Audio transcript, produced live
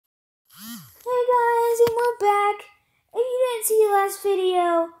didn't see the last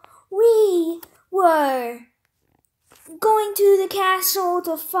video, we were going to the castle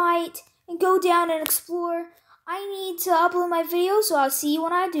to fight and go down and explore. I need to upload my video, so I'll see you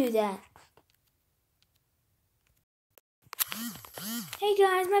when I do that. Hey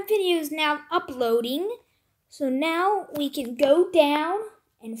guys, my video is now uploading. So now we can go down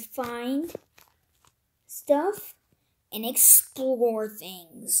and find stuff and explore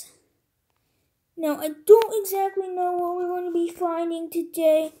things. Now, I don't exactly know what we're going to be finding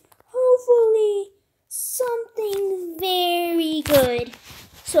today. Hopefully, something very good.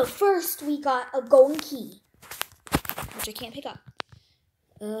 So first, we got a golden key, which I can't pick up.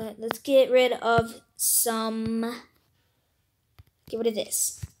 Let's get rid of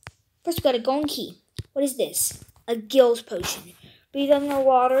this. First, we got a golden key. What is this? A gills potion. Breathe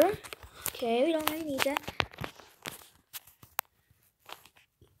underwater. Okay, we don't really need that.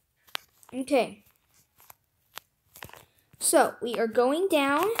 Okay. So, we are going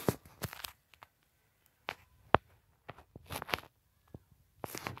down.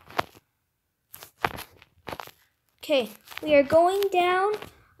 Okay, we are going down.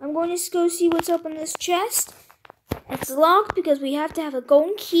 I'm going to go see what's up in this chest. It's locked because we have to have a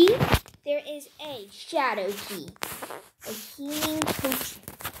golden key. There is a shadow key. A healing potion.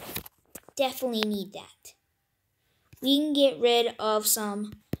 Definitely need that. We can get rid of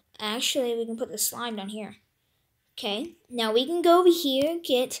some. Actually, we can put the slime down here. Okay, now we can go over here,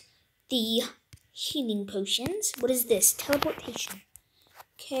 get the healing potions. What is this? Teleportation.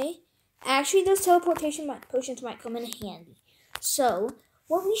 Okay, actually those teleportation potions might come in handy. So,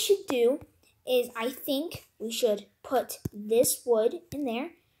 what we should do is, I think we should put this wood in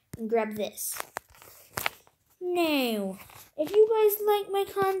there and grab this. Now, if you guys like my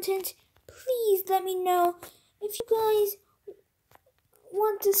content, please let me know. If you guys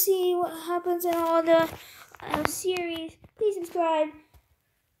want to see what happens in all the series, please subscribe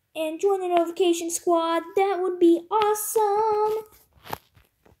and join the notification squad. That would be awesome.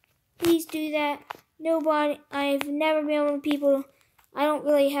 Please do that. I've never been able to people. I don't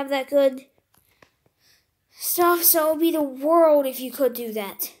really have that good stuff, so it would be the world if you could do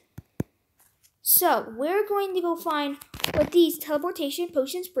that. So, we're going to go find what these teleportation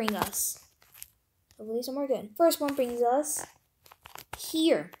potions bring us. Hopefully somewhere good. First one brings us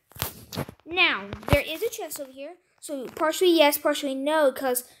here. Now, there is a chest over here. So, partially yes, partially no,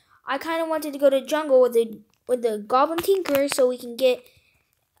 because I kind of wanted to go to the jungle with the Goblin Tinker so we can get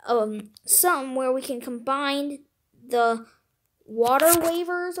something where we can combine the water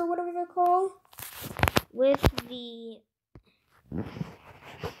waivers or whatever they're called with the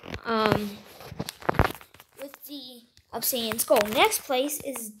obsidian skull. Next place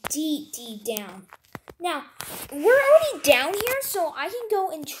is deep down. Now, we're already down here, so I can go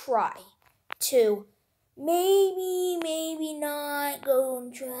and try to maybe not go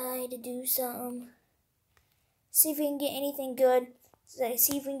and try to do something. See if we can get anything good.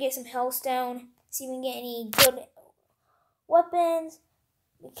 See if we can get some hellstone. See if we can get any good weapons.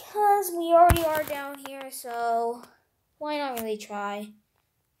 Because we already are down here, so why not really try?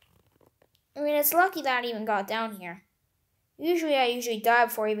 I mean, it's lucky that I even got down here. I usually die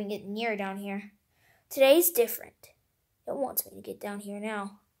before I even get near down here. Today's different. It wants me to get down here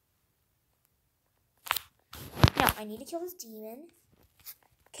now. Now, I need to kill this demon.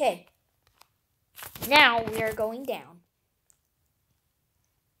 Okay. Now, we are going down.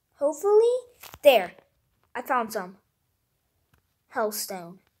 Hopefully, there. I found some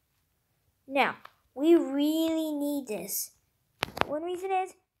hellstone. Now, we really need this. One reason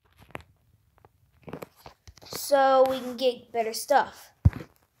is so we can get better stuff.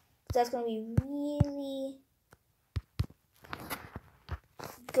 That's going to be really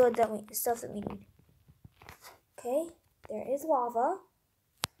good, stuff that we need. Okay, there is lava.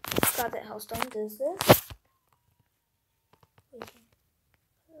 Got that hellstone does this. We can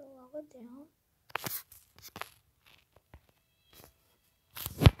put the lava down.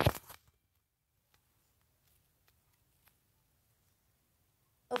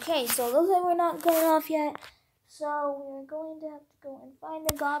 Okay, so it looks like we're not good enough yet. So we're going to have to go and find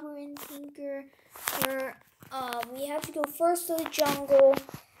the Goblin Tinker. We have to go first to the jungle,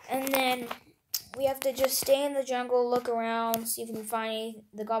 and then we have to just stay in the jungle, look around, see if we can find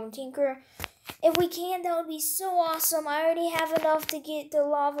the Goblin Tinker. If we can, that would be so awesome. I already have enough to get the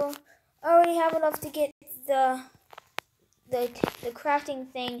lava. I already have enough to get the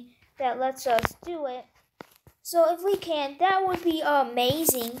crafting thing that lets us do it. So if we can, that would be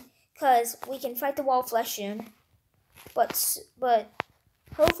amazing, because we can fight the wall of flesh soon. But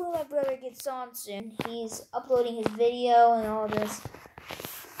hopefully my brother gets on soon. He's uploading his video and all this.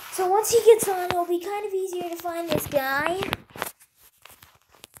 So once he gets on, it'll be kind of easier to find this guy.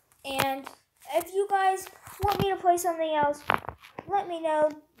 And if you guys want me to play something else, let me know.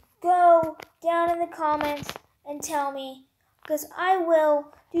 Go down in the comments and tell me, because I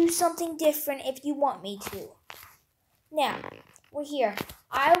will do something different if you want me to. Now, we're here.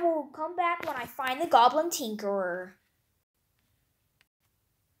 I will come back when I find the Goblin Tinkerer.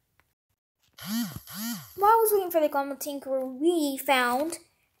 While I was waiting for the Goblin Tinkerer, we found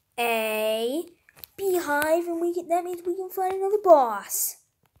a beehive, and that means we can find another boss.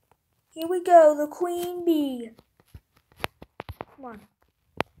 Here we go, the Queen Bee. Come on.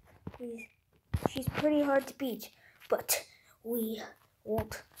 She's pretty hard to beat, but we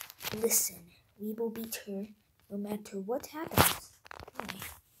won't listen. We will beat her no matter what happens.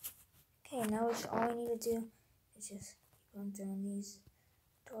 Okay, now all I need to do is just keep on throwing these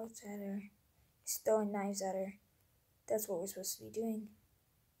darts at her. Just throwing knives at her. That's what we're supposed to be doing.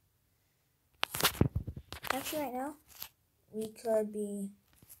 Actually, right now, we could be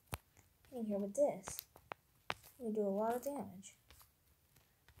hitting her with this. We do a lot of damage.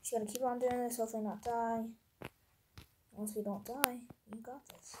 Just gotta keep on doing this, hopefully not die. Once we don't die, we got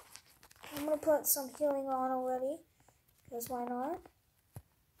this. I'm gonna put some healing on already, because why not?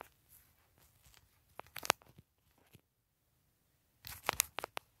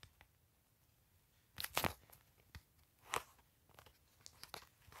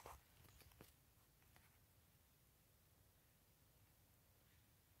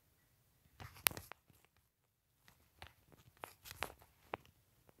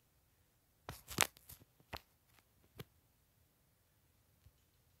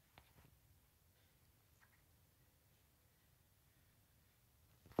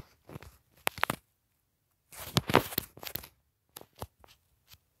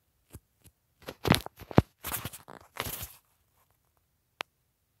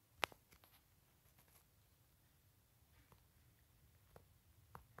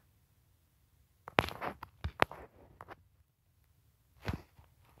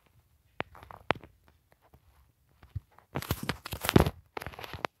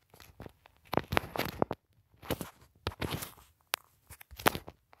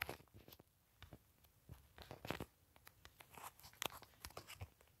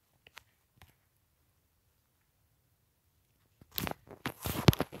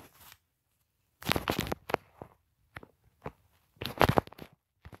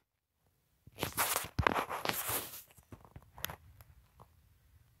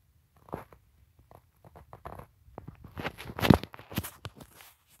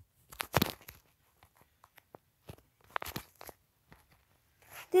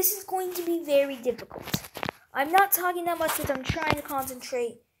 This is going to be very difficult. I'm not talking that much because I'm trying to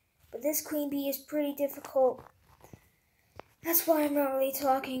concentrate, but this Queen Bee is pretty difficult. That's why I'm not really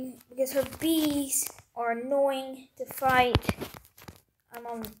talking, because her bees are annoying to fight. I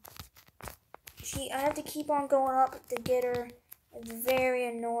have to keep on going up to get her. It's very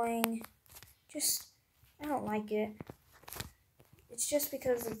annoying. I don't like it. It's just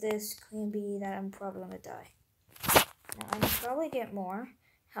because of this Queen Bee that I'm probably gonna die. Now, I can probably get more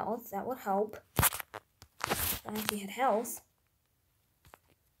health. That would help. If I actually had health.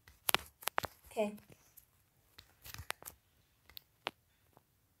 Okay.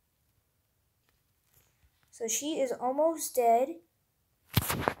 So she is almost dead.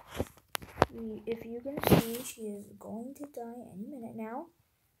 If you can see, she is going to die any minute now.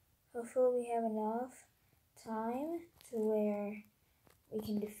 Hopefully we have enough time to where we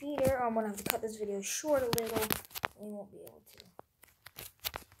can defeat her. I'm going to have to cut this video short a little. We won't be able to.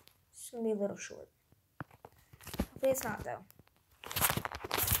 It's going to be a little short. Hopefully it's not, though.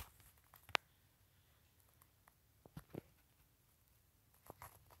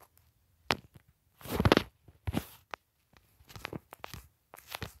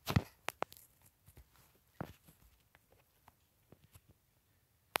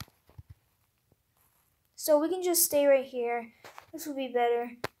 So we can just stay right here. This will be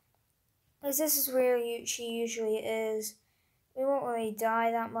better. Because this is where she usually is. We won't really die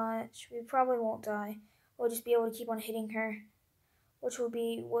that much. We probably won't die. We'll just be able to keep on hitting her. Which will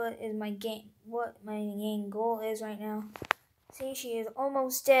be what my main goal is right now. See, she is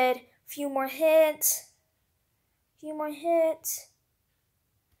almost dead. Few more hits. Few more hits.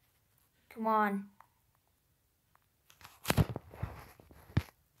 Come on.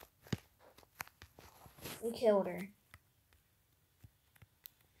 We killed her.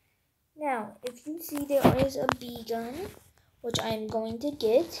 Now, if you see there is a bee gun, which I'm going to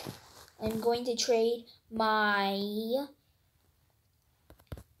get. I'm going to trade a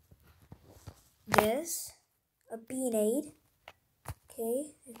beanade.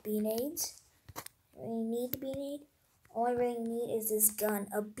 Okay, the beanades. I need the beanade. All I really need is this gun,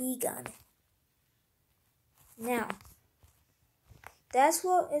 a bee gun. Now, that's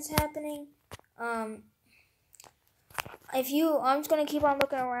what is happening. I'm just gonna keep on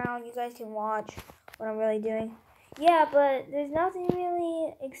looking around. You guys can watch what I'm really doing. Yeah, but there's nothing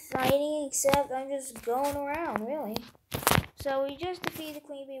really exciting except I'm just going around, really. So we just defeated the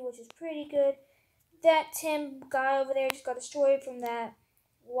queen bee, which is pretty good. That Tim guy over there just got destroyed from that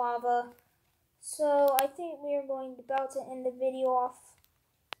lava. So I think we are about to end the video off.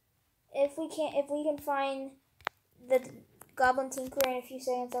 If we can find the Goblin Tinkerer in a few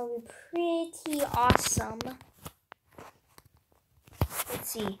seconds, that would be pretty awesome. Let's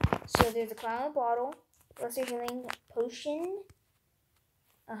see. So there's a clown in a bottle. Lesser healing potion.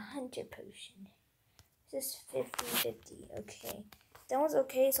 A hunter potion. This is 50-50. Okay. That one's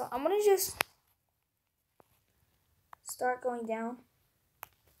okay. So I'm gonna just start going down.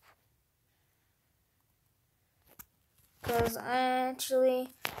 Because I'm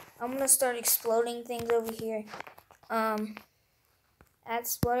gonna start exploding things over here.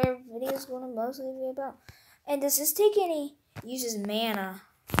 That's what our video is gonna mostly be about. And does this take any? Uses mana.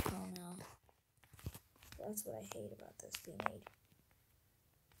 Oh no. That's what I hate about this being made.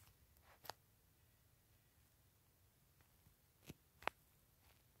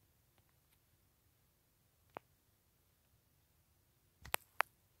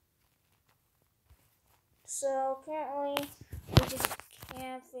 So apparently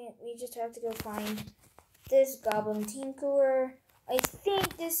we just have to go find this Goblin Tinkerer. I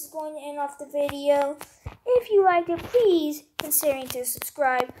think this is going to end off the video. If you liked it, please consider to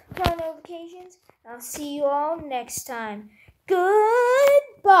subscribe, turn on notifications. I'll see you all next time.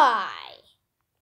 Goodbye.